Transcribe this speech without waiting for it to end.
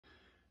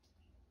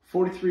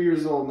43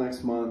 years old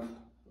next month.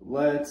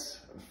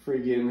 Let's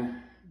friggin'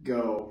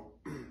 go.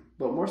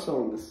 But more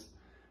so in this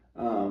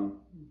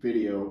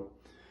video,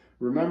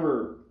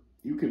 remember,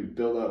 you could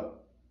build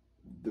up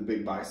the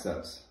big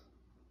biceps.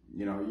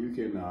 You know, you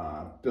can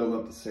build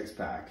up the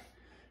six-pack.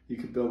 You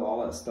could build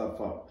all that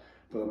stuff up.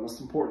 But the most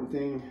important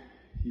thing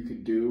you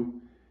could do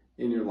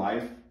in your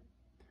life,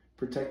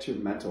 protect your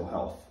mental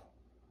health.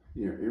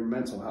 Your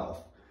mental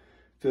health.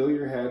 Fill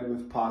your head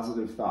with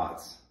positive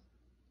thoughts.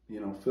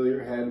 You know, fill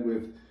your head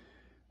with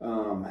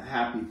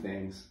happy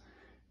things,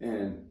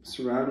 and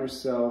surround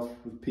yourself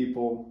with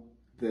people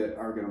that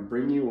are going to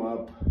bring you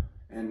up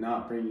and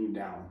not bring you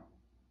down.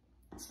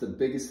 It's the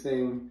biggest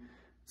thing.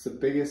 It's the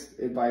biggest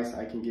advice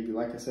I can give you.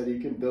 Like I said, you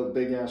can build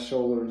big ass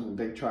shoulders and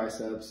big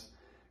triceps,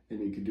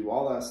 and you can do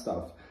all that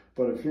stuff.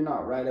 But if you're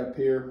not right up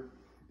here,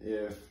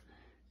 if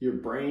your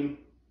brain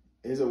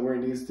isn't where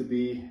it needs to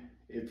be,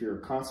 if you're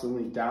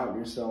constantly doubting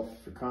yourself,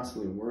 if you're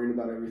constantly worrying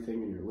about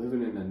everything and you're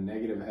living in a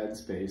negative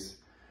headspace,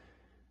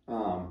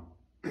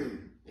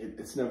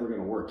 it's never going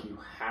to work. You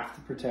have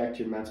to protect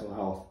your mental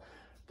health.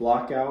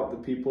 Block out the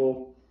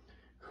people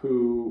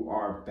who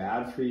are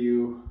bad for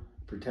you.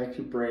 Protect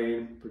your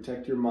brain,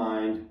 protect your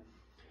mind.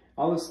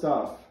 All this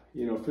stuff,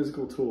 you know,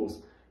 physical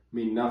tools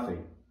mean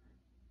nothing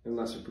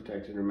unless you're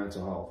protecting your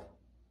mental health.